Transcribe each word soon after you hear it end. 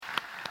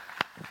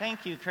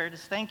Thank you,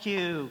 Curtis. Thank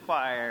you,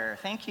 choir.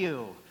 Thank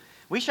you.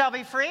 We shall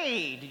be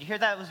free. Did you hear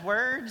those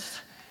words?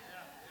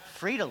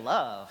 Free to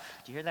love.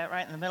 Did you hear that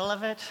right in the middle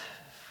of it?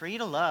 Free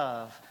to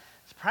love.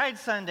 It's Pride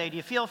Sunday. Do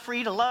you feel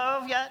free to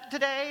love yet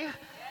today?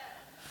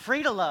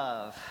 Free to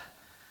love.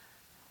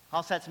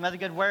 Also had some other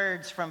good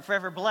words from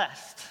Forever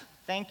Blessed.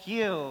 Thank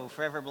you,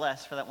 Forever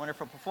Blessed, for that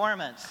wonderful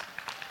performance.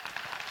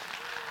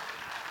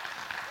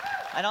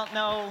 I don't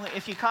know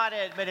if you caught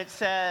it, but it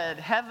said,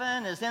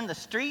 heaven is in the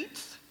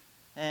streets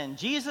and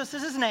Jesus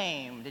is his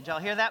name. Did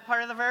y'all hear that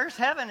part of the verse?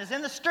 Heaven is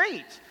in the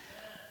streets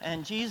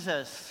and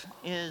Jesus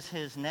is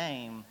his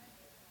name.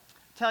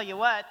 Tell you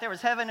what, there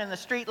was heaven in the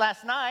street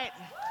last night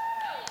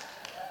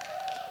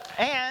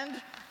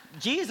and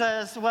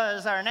Jesus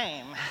was our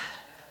name.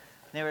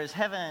 There is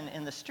heaven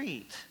in the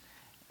street,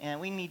 and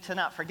we need to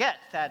not forget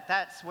that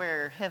that's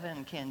where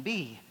heaven can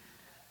be.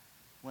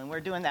 When we're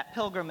doing that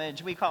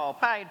pilgrimage we call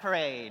Pride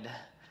Parade,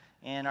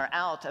 and are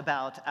out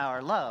about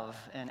our love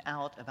and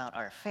out about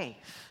our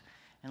faith,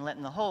 and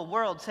letting the whole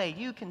world say,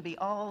 you can be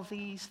all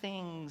these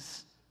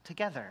things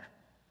together.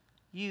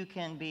 You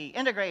can be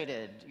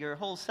integrated, your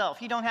whole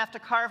self. You don't have to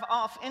carve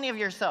off any of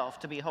yourself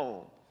to be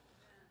whole.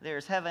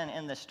 There's heaven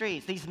in the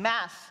streets. These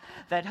masks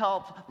that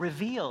help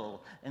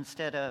reveal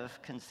instead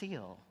of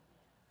conceal.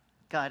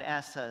 God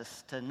asks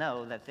us to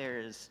know that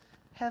there's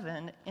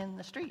heaven in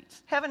the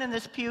streets. Heaven in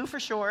this pew for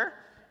sure,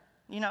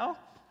 you know.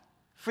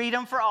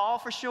 Freedom for all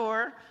for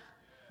sure.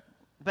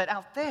 But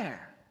out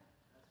there,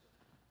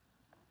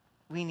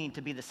 we need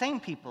to be the same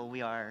people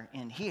we are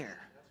in here.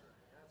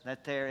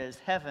 That there is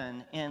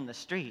heaven in the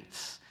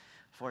streets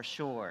for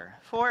sure.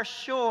 For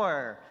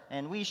sure.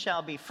 And we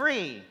shall be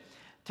free.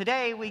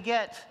 Today we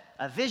get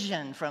a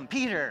vision from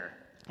Peter.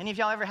 Any of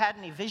y'all ever had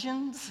any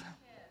visions?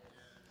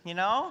 You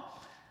know?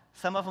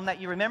 Some of them that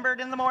you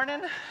remembered in the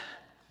morning.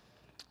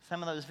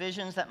 Some of those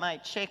visions that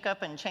might shake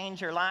up and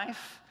change your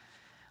life.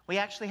 We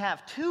actually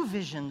have two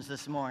visions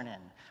this morning.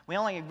 We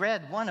only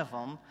read one of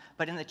them,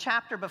 but in the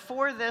chapter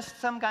before this,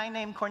 some guy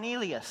named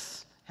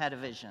Cornelius had a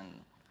vision.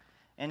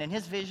 And in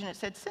his vision it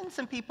said, send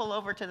some people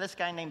over to this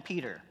guy named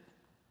Peter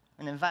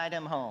and invite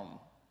him home.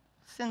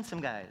 Send some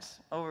guys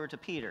over to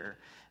Peter.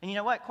 And you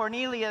know what?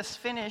 Cornelius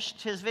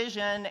finished his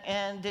vision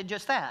and did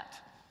just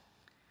that.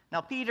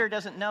 Now, Peter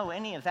doesn't know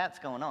any of that's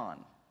going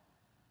on.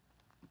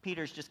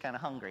 Peter's just kind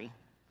of hungry.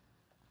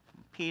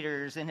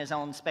 Peter's in his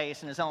own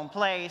space, in his own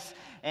place,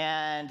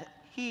 and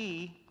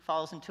he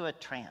falls into a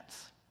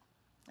trance.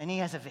 And he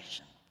has a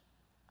vision.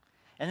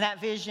 And that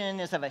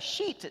vision is of a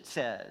sheet, it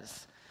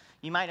says.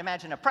 You might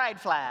imagine a pride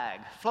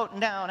flag floating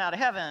down out of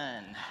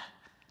heaven,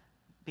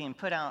 being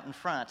put out in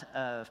front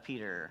of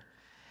Peter.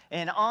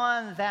 And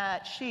on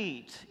that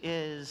sheet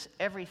is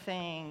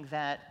everything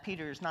that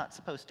Peter's not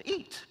supposed to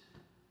eat.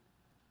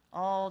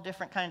 All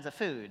different kinds of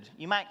food.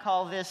 You might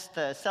call this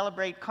the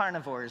Celebrate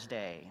Carnivores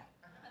Day,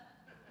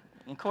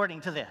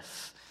 according to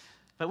this.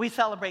 But we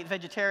celebrate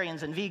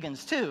vegetarians and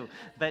vegans too.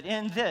 But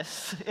in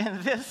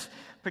this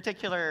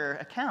particular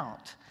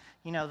account,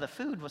 you know, the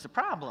food was a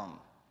problem.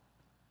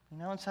 You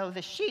know, and so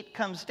the sheet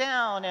comes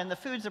down and the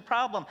food's a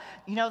problem.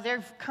 You know,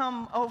 they've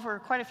come over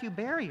quite a few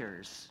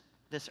barriers,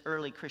 this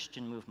early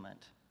Christian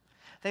movement.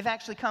 They've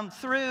actually come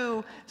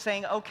through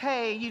saying,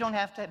 okay, you don't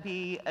have to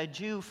be a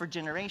Jew for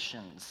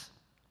generations.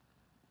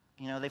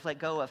 You know, they've let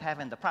go of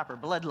having the proper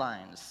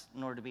bloodlines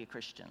in order to be a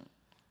Christian.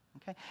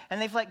 Okay? And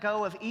they've let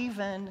go of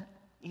even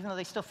though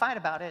they still fight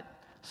about it,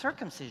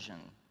 circumcision.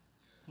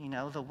 You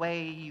know, the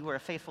way you were a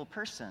faithful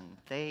person.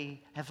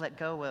 They have let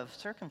go of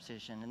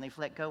circumcision, and they've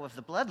let go of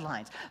the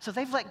bloodlines. So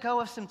they've let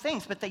go of some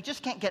things, but they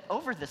just can't get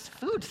over this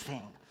food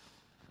thing.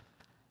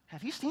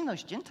 Have you seen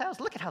those Gentiles?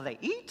 Look at how they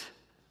eat.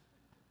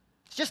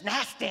 It's just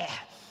nasty.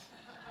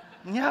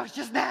 You know, it's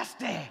just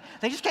nasty.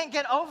 They just can't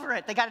get over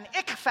it. They got an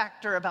ick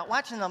factor about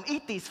watching them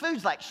eat these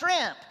foods like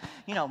shrimp.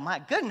 You know, my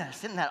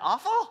goodness, isn't that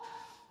awful?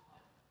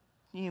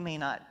 You may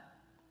not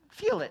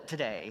feel it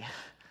today,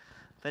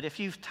 but if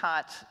you've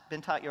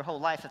been taught your whole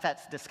life that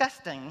that's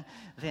disgusting,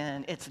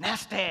 then it's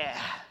nasty.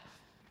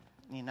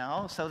 You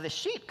know, so the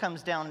sheet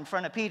comes down in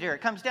front of Peter.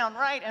 It comes down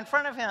right in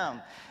front of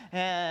him.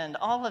 And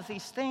all of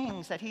these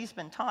things that he's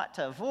been taught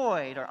to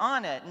avoid are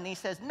on it. And he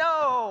says,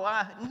 no,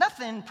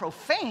 nothing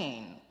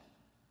profane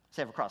has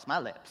ever crossed my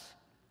lips.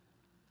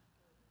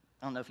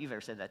 I don't know if you've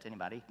ever said that to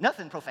anybody.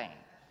 Nothing profane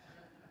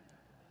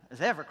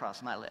has ever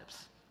crossed my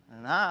lips.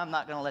 And I'm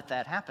not going to let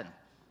that happen.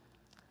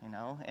 You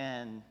know,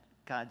 and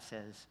God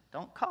says,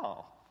 don't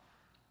call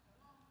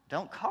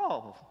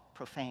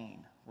profane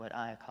what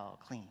I call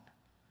clean.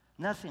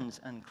 Nothing's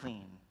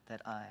unclean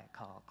that I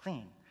call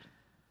clean.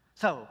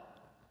 So,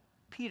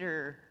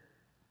 Peter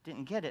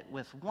didn't get it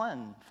with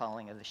one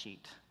falling of the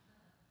sheet.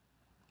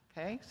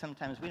 Okay?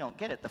 Sometimes we don't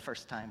get it the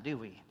first time, do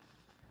we?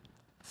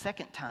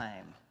 Second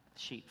time,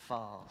 sheet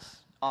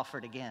falls,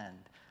 offered again.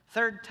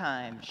 Third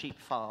time, sheet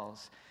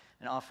falls,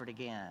 and offered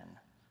again.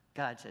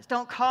 God says,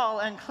 don't call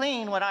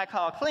unclean what I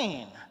call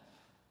clean.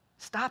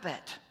 Stop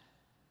it.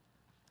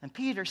 And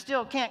Peter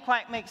still can't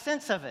quite make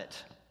sense of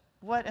it.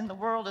 What in the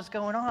world is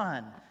going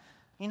on?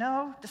 You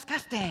know,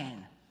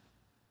 disgusting.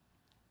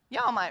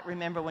 Y'all might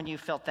remember when you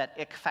felt that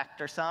ick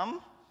factor some.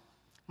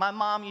 My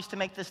mom used to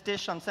make this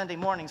dish on Sunday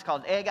mornings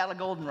called egg a la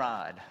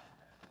goldenrod.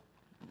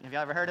 Have you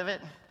ever heard of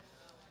it?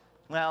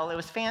 Well, it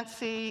was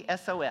fancy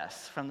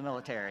SOS from the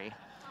military.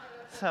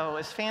 So it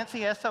was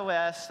fancy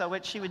SOS. So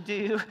what she would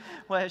do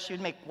was she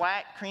would make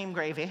white cream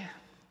gravy,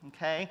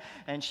 okay?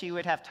 And she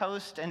would have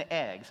toast and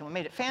eggs. And what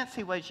made it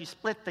fancy was you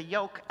split the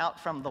yolk out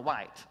from the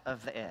white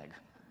of the egg,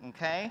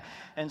 okay?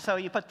 And so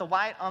you put the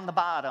white on the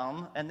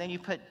bottom, and then you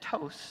put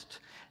toast,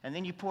 and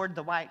then you poured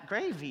the white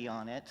gravy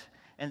on it,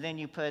 and then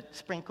you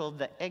sprinkled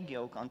the egg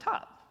yolk on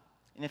top.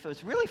 And if it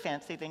was really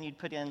fancy, then you'd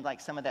put in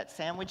like some of that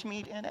sandwich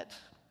meat in it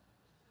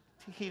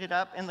to heat it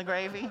up in the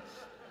gravy.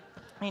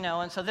 You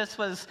know, and so this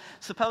was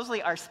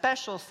supposedly our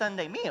special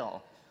Sunday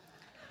meal.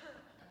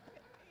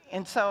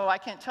 And so I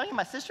can't tell you,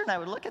 my sister and I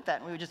would look at that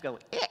and we would just go,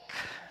 ick.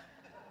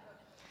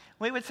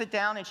 We would sit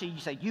down and she'd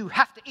say, you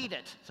have to eat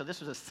it. So this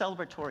was a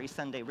celebratory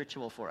Sunday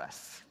ritual for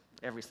us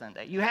every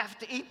Sunday. You have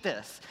to eat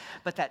this.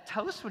 But that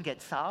toast would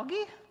get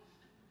soggy.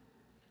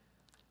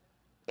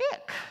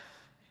 Ick.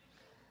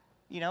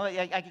 You know,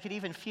 I could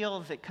even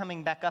feel it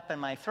coming back up in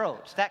my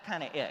throat, that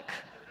kind of ick.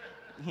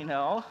 You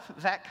know,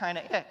 that kind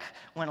of ick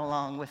went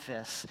along with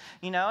this.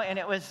 You know, and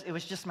it was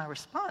just my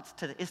response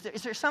to it.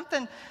 Is there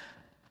something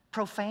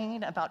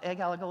profane about egg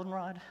a la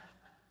goldenrod?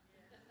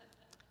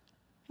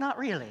 Not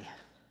really.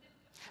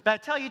 But I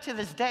tell you, to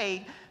this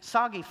day,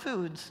 soggy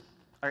foods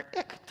are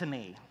ick to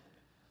me.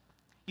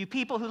 You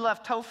people who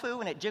love tofu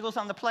and it jiggles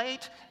on the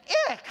plate,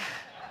 ick.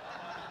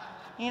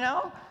 You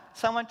know,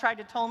 someone tried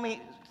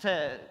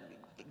to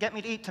get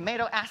me to eat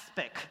tomato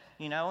aspic,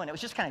 you know, and it was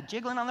just kind of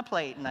jiggling on the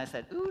plate, and I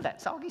said, ooh, that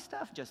soggy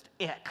stuff, just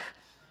ick.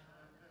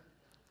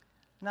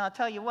 Now, I'll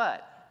tell you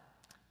what,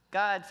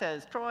 God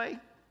says, Troy,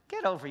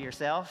 get over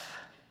yourself.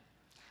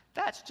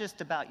 That's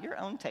just about your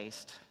own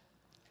taste.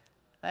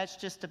 That's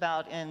just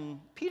about, in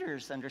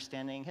Peter's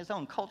understanding, his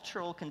own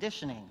cultural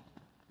conditioning.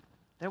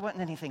 There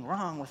wasn't anything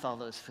wrong with all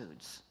those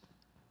foods.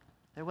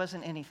 There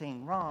wasn't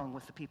anything wrong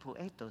with the people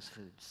who ate those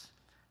foods.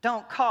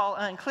 Don't call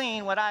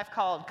unclean what I've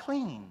called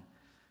clean.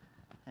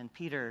 And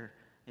Peter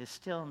is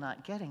still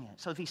not getting it.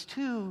 So these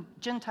two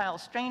Gentile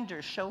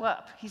strangers show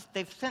up.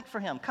 They've sent for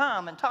him,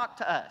 come and talk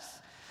to us.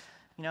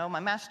 You know, my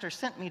master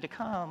sent me to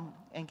come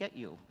and get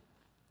you.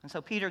 And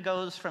so Peter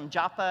goes from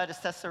Joppa to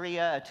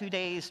Caesarea, a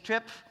 2-day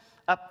trip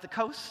up the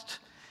coast,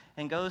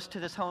 and goes to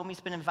this home he's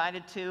been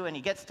invited to, and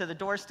he gets to the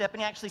doorstep,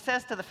 and he actually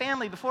says to the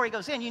family before he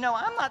goes in, you know,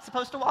 I'm not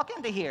supposed to walk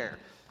into here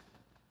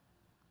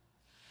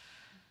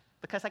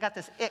because I got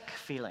this ick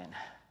feeling,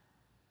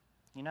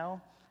 you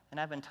know? And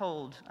I've been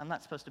told I'm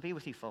not supposed to be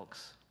with you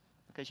folks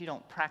because you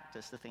don't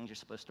practice the things you're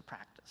supposed to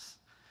practice.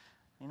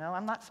 You know,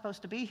 I'm not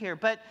supposed to be here,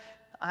 but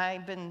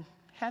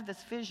had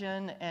this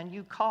vision, and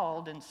you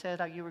called and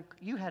said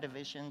you had a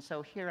vision,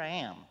 so here I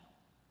am.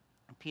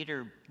 And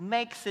Peter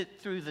makes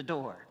it through the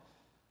door.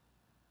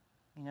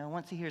 You know,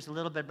 once he hears a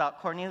little bit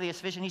about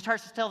Cornelius' vision, he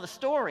starts to tell the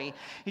story.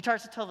 He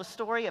starts to tell the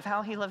story of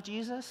how he loved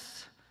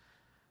Jesus,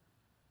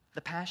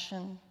 the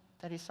passion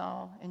that he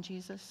saw in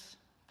Jesus,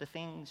 the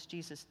things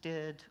Jesus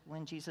did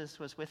when Jesus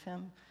was with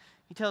him.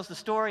 He tells the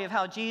story of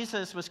how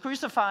Jesus was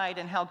crucified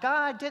and how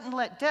God didn't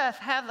let death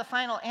have the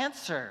final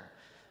answer.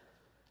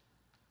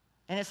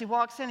 And as he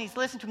walks in, he's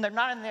listening to them. They're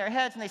nodding their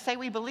heads, and they say,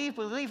 we believe.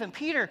 And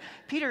Peter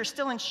is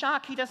still in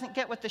shock. He doesn't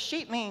get what the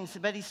sheep means,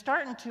 but he's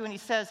starting to, and he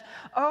says,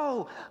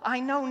 oh, I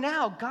know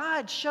now.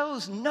 God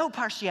shows no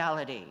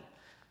partiality.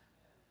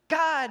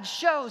 God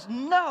shows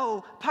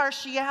no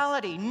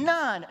partiality,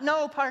 none,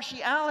 no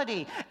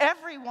partiality.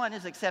 Everyone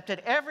is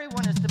accepted.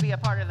 Everyone is to be a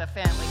part of the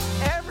family.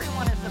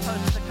 Everyone is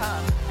supposed to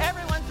come.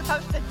 Everyone's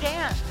supposed to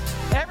dance.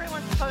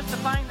 Everyone's supposed to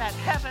find that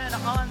heaven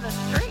on the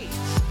streets.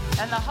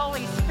 And the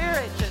Holy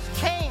Spirit just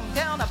came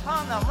down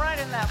upon them right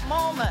in that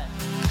moment.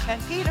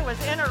 And Peter was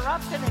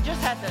interrupted and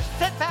just had to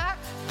sit back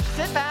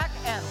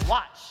and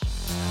watch.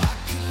 I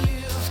can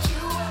lift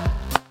you up.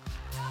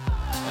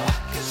 I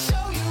can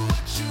show you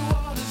what you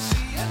want to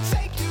see and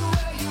take you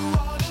where you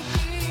want to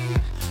be.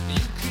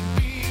 You could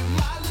be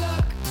my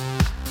luck.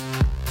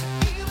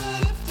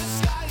 Even if the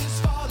sky is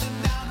falling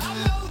down, I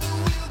know that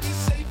we'll be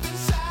safe and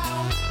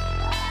sound.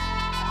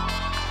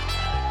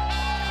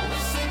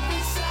 We're safe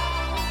and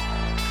sound.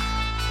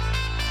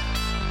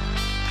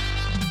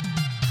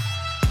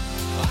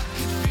 I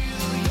can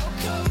feel your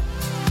cup.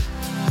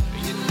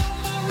 You know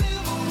my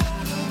river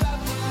won't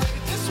evaporate.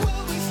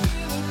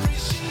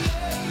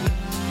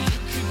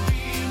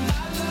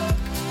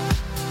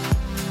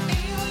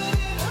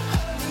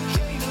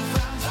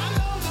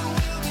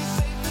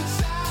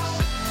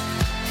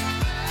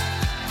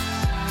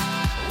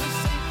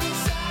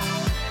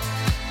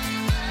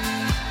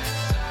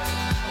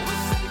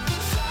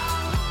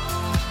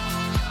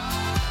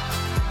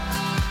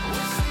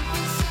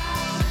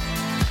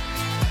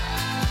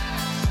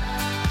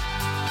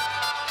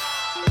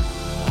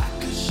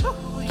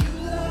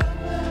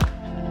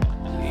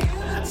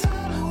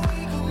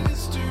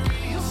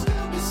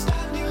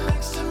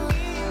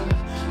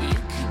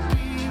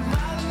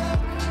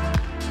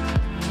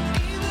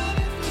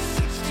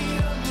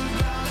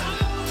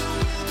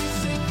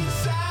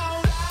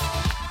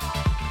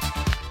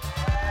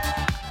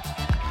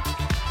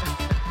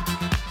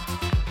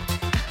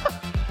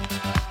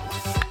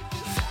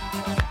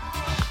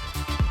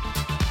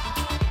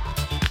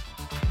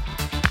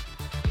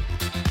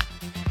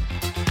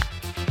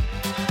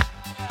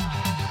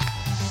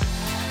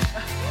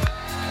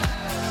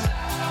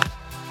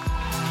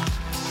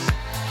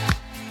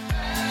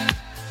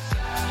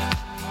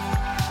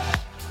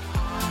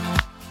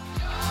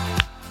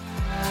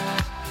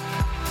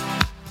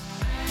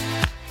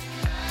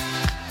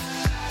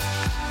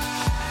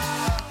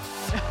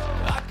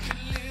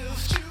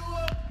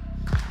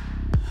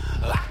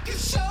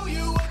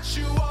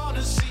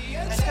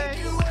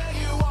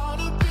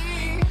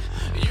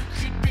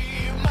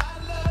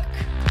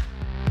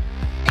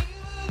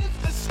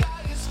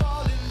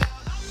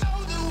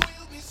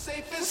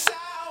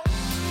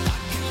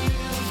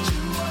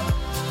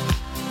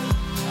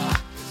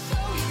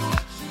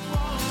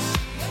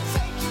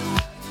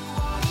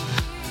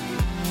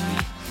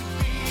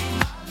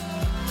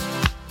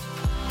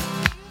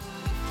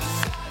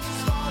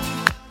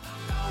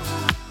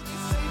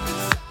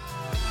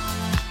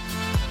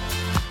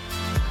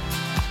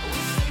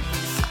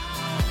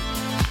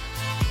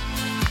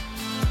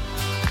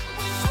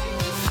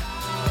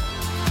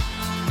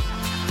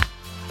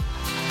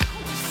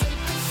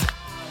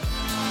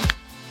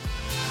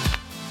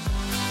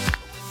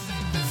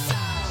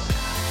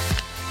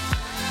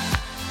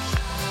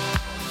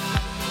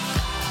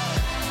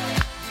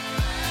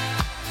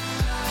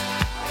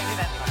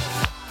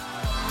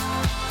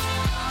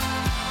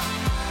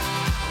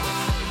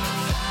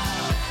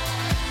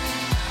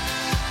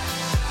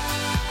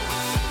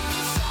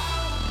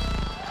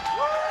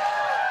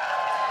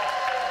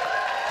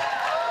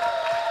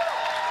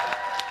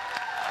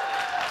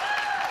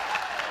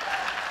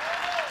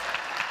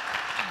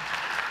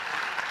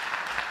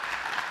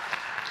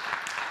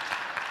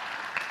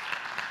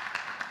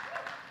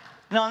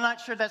 No, I'm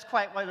not sure that's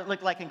quite what it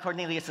looked like in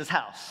Cornelius'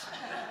 house.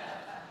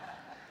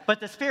 But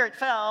the Spirit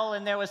fell,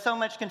 and there was so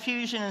much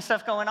confusion and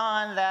stuff going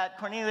on that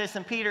Cornelius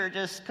and Peter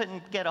just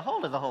couldn't get a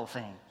hold of the whole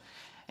thing.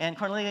 And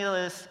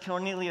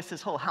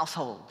Cornelius' whole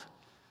household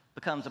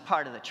becomes a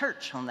part of the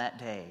church on that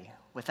day,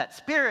 with that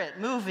Spirit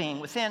moving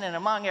within and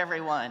among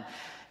everyone.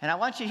 And I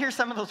want you to hear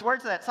some of those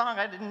words of that song.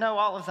 I didn't know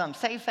all of them.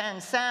 Safe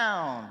and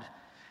sound.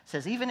 It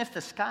says, even if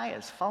the sky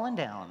is falling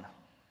down,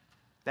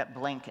 that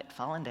blanket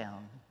falling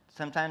down.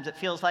 Sometimes it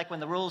feels like when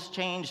the rules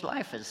change,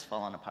 life is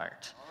falling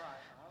apart.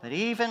 But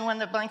even when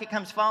the blanket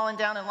comes falling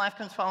down and life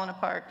comes falling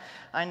apart,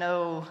 I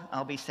know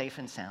I'll be safe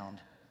and sound.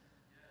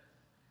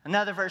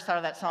 Another verse out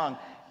of that song,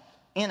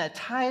 in a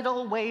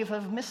tidal wave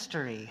of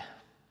mystery,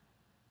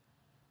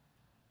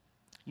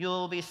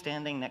 you'll be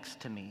standing next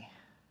to me,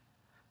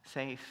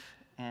 safe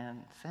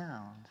and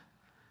sound.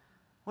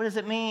 What does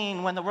it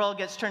mean when the world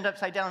gets turned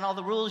upside down and all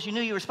the rules you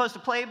knew you were supposed to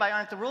play by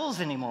aren't the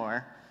rules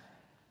anymore?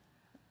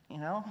 You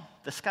know,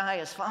 the sky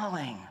is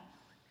falling.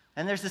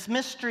 And there's this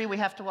mystery we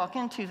have to walk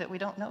into that we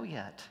don't know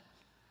yet.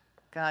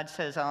 God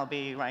says, I'll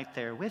be right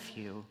there with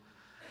you.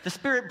 The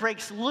Spirit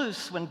breaks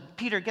loose when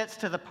Peter gets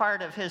to the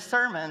part of his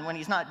sermon when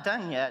he's not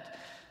done yet.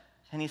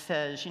 And he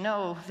says, you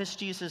know, this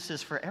Jesus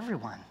is for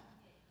everyone.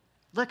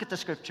 Look at the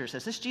scripture. It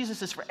says, this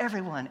Jesus is for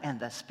everyone. And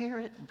the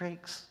Spirit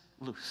breaks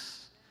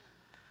loose.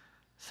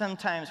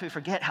 Sometimes we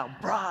forget how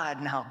broad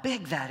and how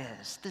big that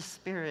is. This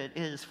Spirit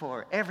is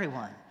for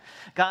everyone.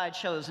 God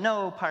shows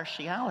no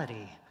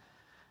partiality.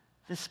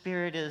 The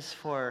Spirit is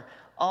for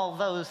all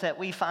those that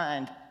we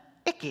find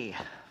icky,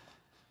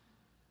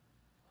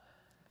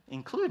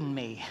 including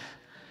me.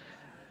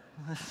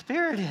 The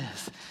Spirit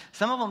is.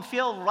 Some of them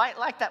feel right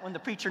like that when the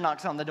preacher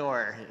knocks on the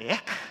door.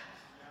 Ick.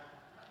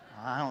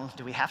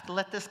 Do we have to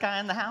let this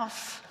guy in the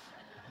house?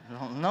 I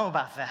don't know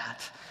about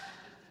that.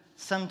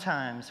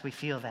 Sometimes we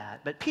feel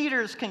that. But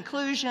Peter's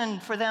conclusion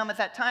for them at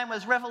that time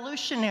was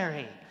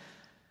revolutionary.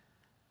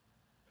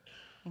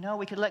 You know,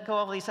 we could let go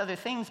of all these other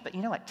things, but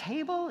you know, at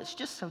table, it's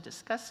just so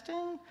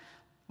disgusting.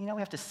 You know,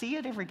 we have to see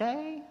it every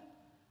day.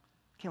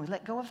 Can we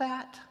let go of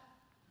that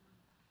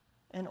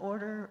in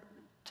order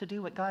to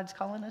do what God's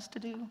calling us to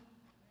do?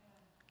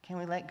 Can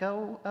we let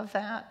go of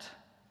that?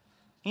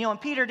 You know, and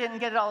Peter didn't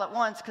get it all at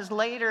once, because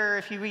later,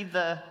 if you read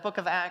the book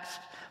of Acts,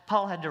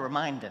 Paul had to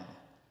remind him,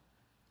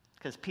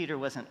 because Peter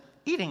wasn't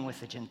eating with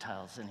the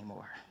Gentiles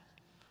anymore.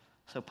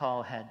 So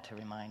Paul had to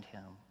remind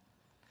him.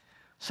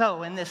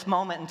 So in this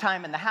moment in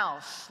time in the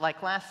house,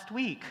 like last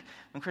week,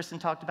 when Kristen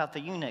talked about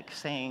the eunuch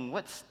saying,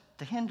 what's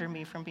to hinder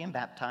me from being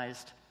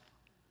baptized?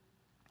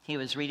 He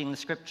was reading the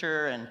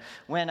scripture and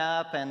went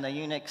up, and the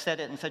eunuch said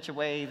it in such a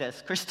way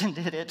that Kristen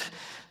did it,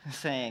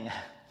 saying,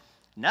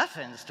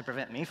 nothing's to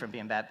prevent me from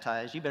being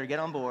baptized. You better get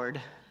on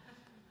board.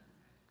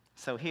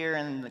 So here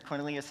in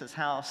Cornelius'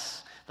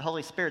 house, the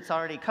Holy Spirit's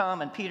already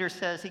come, and Peter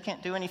says he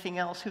can't do anything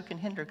else. Who can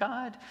hinder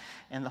God?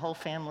 And the whole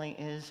family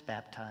is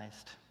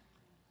baptized.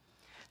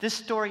 This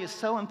story is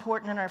so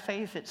important in our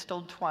faith, it's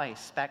told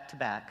twice, back to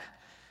back.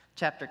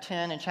 Chapter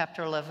 10 and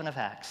chapter 11 of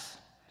Acts.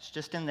 It's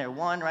just in there,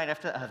 one right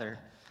after the other.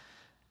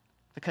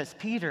 Because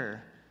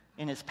Peter,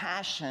 in his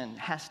passion,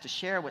 has to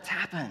share what's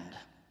happened.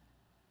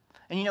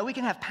 And you know, we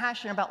can have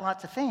passion about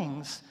lots of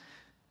things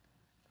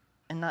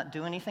and not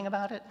do anything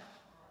about it.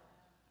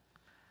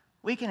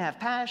 We can have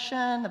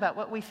passion about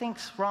what we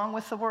think's wrong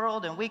with the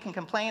world, and we can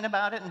complain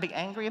about it and be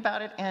angry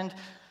about it and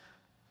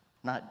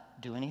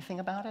not do anything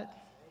about it.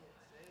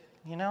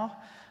 You know?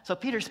 So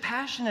Peter's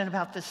passionate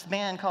about this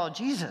man called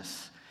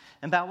Jesus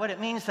and about what it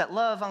means that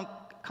love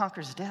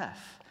conquers death.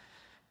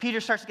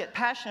 Peter starts to get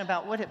passionate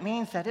about what it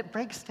means that it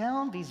breaks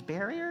down these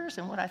barriers,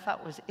 and what I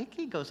thought was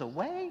icky goes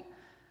away.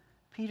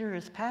 Peter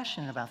is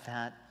passionate about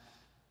that,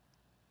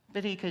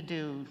 but he could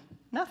do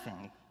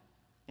nothing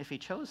if he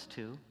chose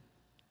to.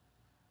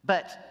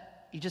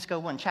 But you just go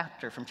one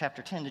chapter, from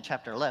chapter 10 to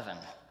chapter 11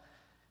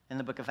 in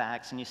the book of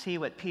Acts, and you see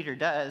what Peter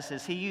does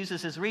is he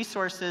uses his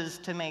resources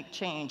to make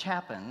change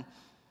happen.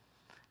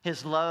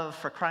 His love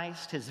for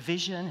Christ, his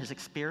vision, his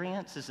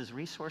experience is his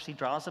resource he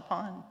draws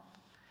upon.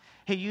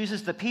 He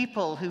uses the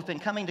people who've been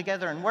coming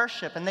together in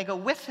worship, and they go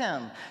with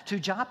him to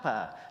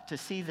Joppa to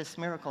see this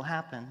miracle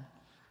happen.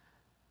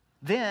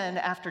 Then,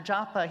 after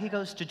Joppa, he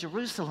goes to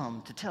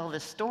Jerusalem to tell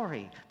this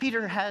story.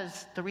 Peter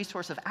has the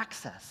resource of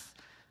access.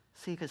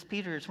 See, because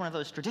Peter is one of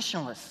those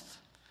traditionalists.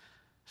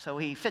 So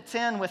he fits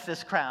in with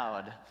this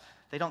crowd.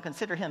 They don't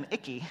consider him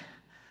icky.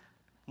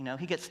 You know,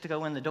 he gets to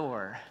go in the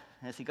door.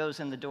 And as he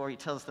goes in the door, he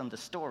tells them the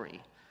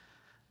story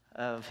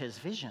of his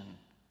vision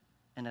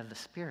and of the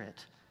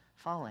Spirit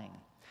falling.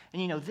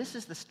 And you know, this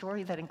is the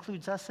story that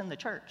includes us in the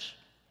church.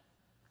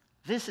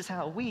 This is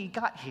how we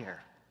got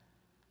here.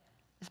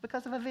 It's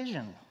because of a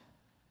vision.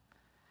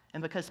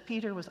 And because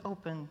Peter was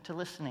open to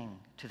listening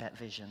to that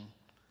vision.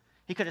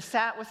 He could have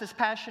sat with his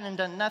passion and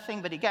done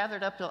nothing, but he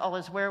gathered up all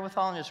his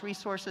wherewithal and his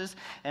resources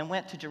and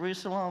went to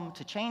Jerusalem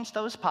to change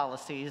those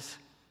policies,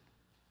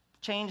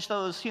 change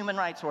those human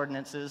rights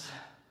ordinances,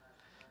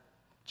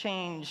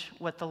 change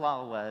what the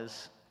law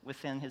was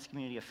within his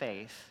community of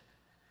faith.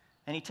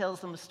 And he tells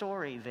them a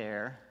story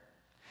there.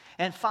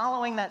 And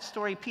following that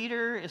story,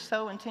 Peter is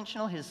so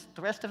intentional,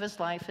 the rest of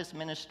his life, his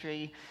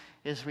ministry,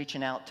 is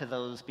reaching out to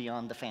those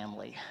beyond the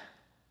family.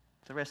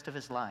 The rest of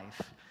his life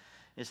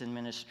is in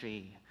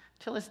ministry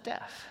till his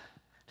death,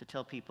 to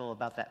tell people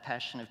about that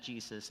passion of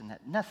Jesus and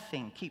that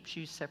nothing keeps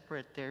you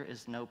separate. There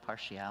is no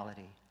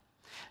partiality.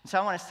 And so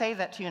I want to say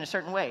that to you in a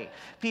certain way.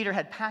 Peter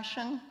had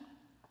passion.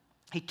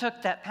 He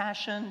took that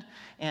passion,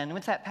 and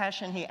with that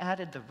passion, he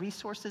added the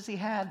resources he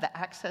had, the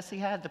access he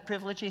had, the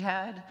privilege he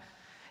had.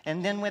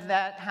 And then when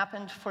that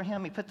happened for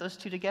him, he put those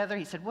two together.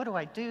 He said, what do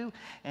I do?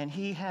 And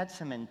he had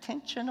some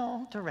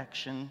intentional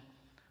direction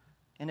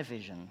and a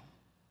vision.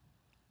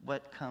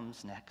 What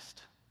comes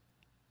next?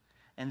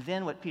 And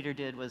then what Peter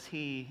did was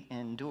he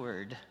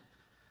endured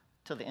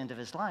till the end of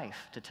his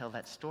life to tell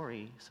that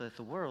story so that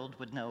the world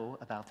would know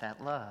about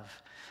that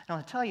love. And I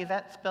want to tell you,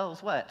 that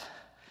spells what?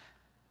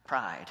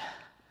 Pride.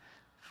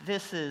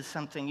 This is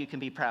something you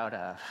can be proud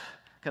of.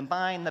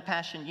 Combine the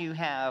passion you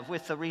have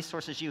with the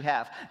resources you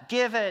have.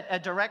 Give it a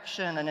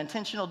direction, an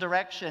intentional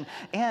direction,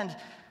 and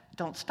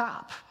don't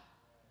stop.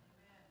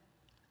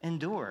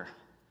 Endure.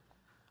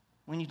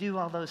 When you do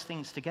all those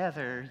things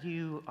together,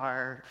 you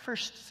are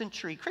first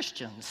century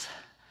Christians.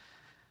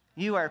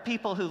 You are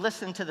people who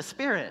listen to the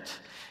Spirit.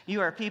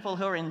 You are people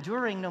who are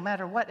enduring no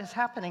matter what is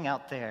happening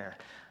out there.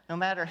 No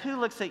matter who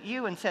looks at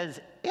you and says,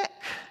 ick.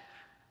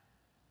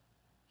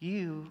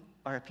 You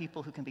are a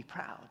people who can be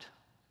proud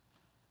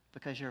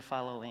because you're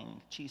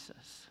following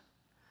Jesus.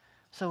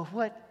 So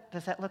what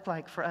does that look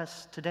like for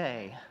us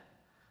today?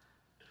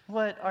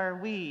 What are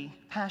we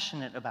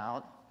passionate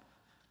about?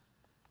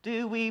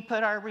 Do we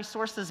put our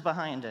resources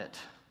behind it?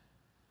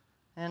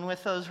 And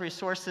with those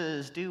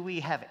resources, do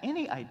we have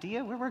any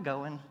idea where we're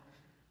going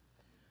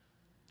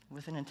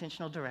with an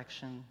intentional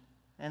direction?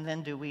 And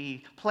then do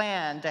we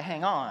plan to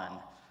hang on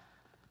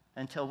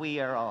until we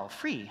are all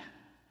free,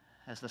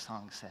 as the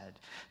song said,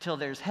 till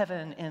there's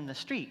heaven in the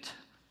street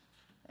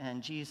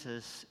and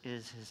Jesus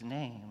is his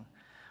name?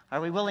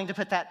 Are we willing to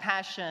put that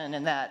passion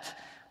and that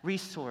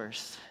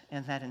resource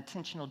and that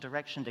intentional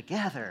direction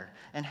together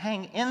and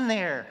hang in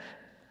there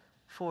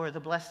for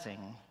the blessing?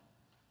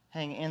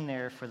 Hang in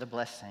there for the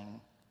blessing.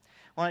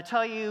 I want to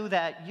tell you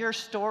that your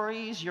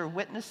stories, your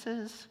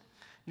witnesses,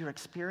 your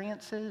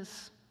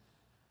experiences,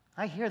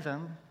 I hear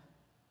them.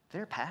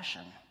 They're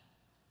passion.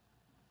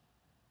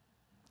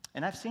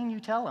 And I've seen you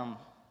tell them.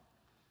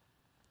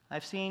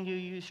 I've seen you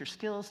use your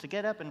skills to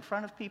get up in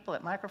front of people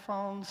at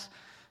microphones,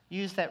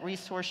 use that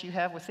resource you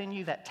have within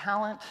you, that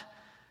talent,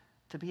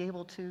 to be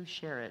able to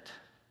share it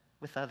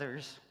with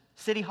others.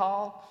 City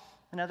Hall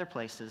and other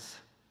places.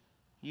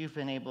 You've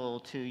been able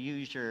to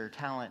use your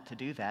talent to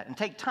do that. And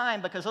take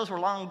time, because those were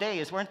long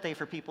days, weren't they,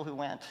 for people who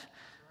went?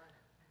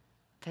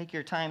 Take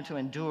your time to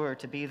endure,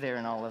 to be there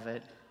in all of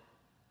it.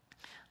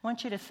 I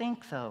want you to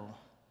think, though,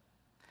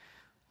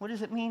 what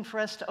does it mean for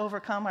us to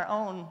overcome our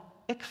own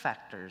ick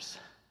factors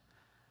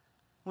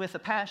with a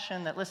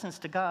passion that listens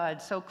to God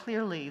so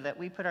clearly that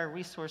we put our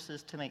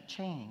resources to make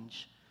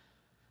change?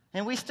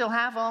 And we still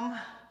have them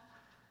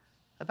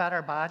about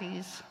our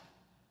bodies,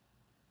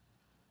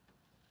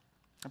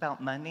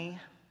 about money,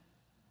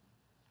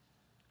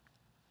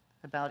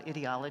 about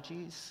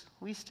ideologies.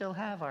 We still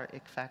have our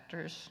ick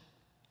factors.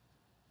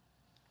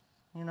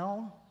 You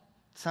know,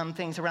 some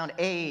things around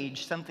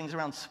age, some things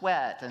around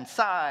sweat and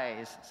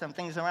size, some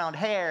things around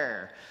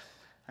hair.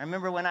 I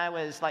remember when I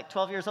was like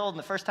 12 years old and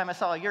the first time I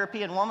saw a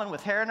European woman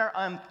with hair in her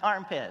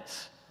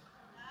armpits.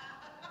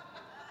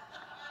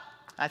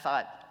 I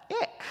thought,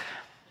 ick.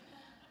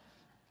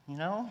 You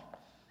know?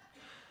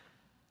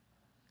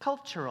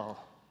 Cultural.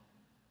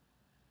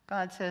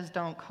 God says,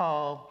 don't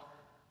call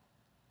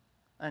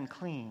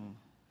unclean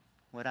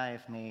what I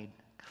have made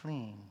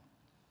clean.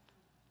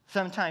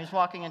 Sometimes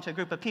walking into a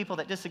group of people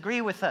that disagree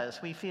with us,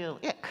 we feel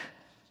ick.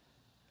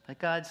 But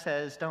God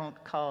says,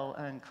 don't call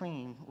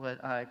unclean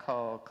what I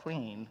call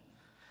clean.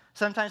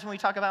 Sometimes when we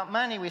talk about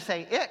money, we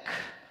say ick.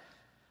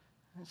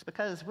 It's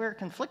because we're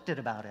conflicted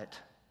about it.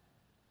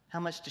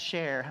 How much to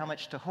share, how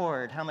much to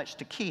hoard, how much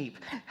to keep,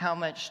 how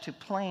much to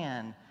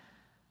plan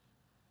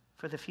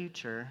for the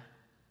future.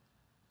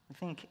 I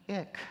think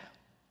ick.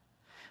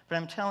 But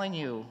I'm telling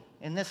you,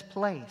 in this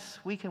place,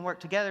 we can work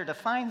together to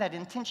find that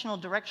intentional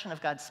direction of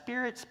God's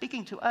Spirit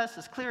speaking to us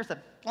as clear as a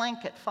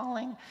blanket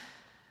falling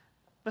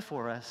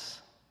before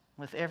us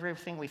with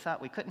everything we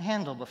thought we couldn't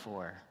handle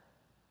before.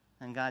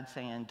 And God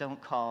saying,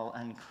 don't call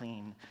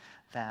unclean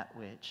that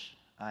which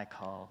I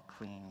call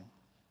clean.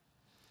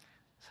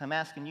 So I'm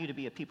asking you to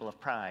be a people of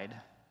pride,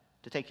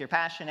 to take your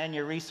passion and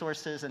your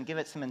resources and give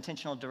it some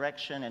intentional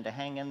direction and to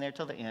hang in there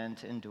till the end,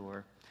 to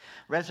endure.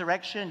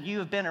 Resurrection, you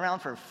have been around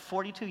for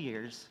 42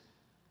 years.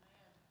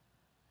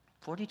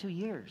 42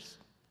 years,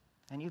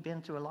 and you've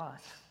been through a lot.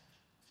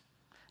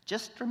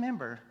 Just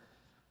remember,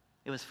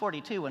 it was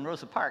 42 when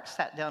Rosa Parks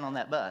sat down on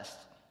that bus.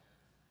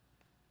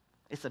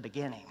 It's a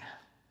beginning.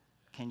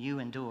 Can you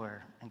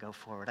endure and go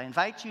forward? I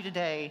invite you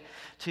today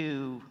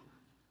to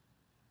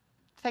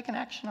take an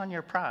action on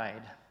your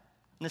pride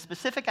And the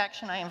specific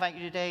action I invite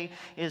you today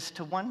is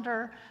to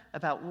wonder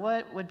about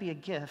what would be a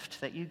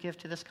gift that you give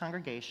to this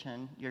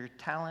congregation, your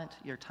talent,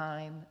 your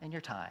time, and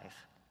your tithe.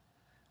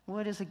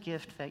 What is a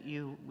gift that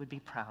you would be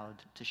proud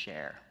to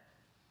share?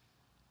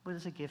 What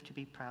is a gift to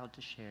be proud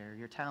to share?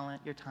 Your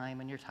talent, your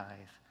time, and your tithe.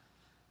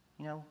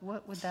 You know,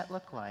 what would that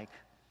look like?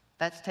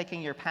 That's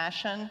taking your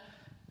passion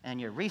and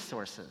your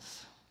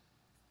resources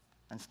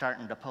and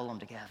starting to pull them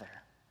together.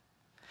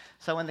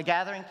 So in the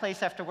gathering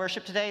place after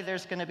worship today,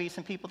 there's going to be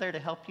some people there to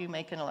help you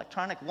make an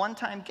electronic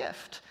one-time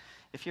gift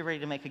if you're ready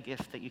to make a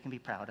gift that you can be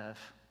proud of.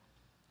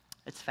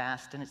 It's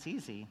fast and it's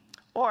easy.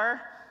 Or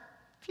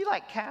if you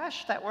like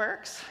cash, that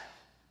works.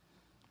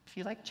 If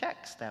you like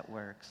checks, that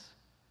works.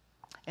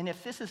 And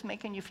if this is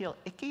making you feel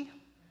icky,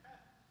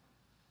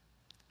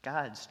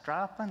 God's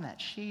dropping that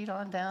sheet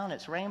on down.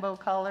 It's rainbow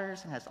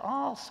colors and has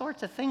all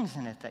sorts of things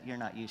in it that you're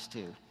not used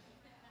to.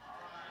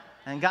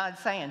 And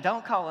God's saying,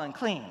 don't call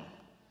unclean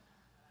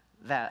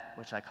that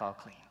which I call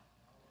clean.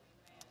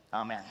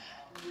 Amen.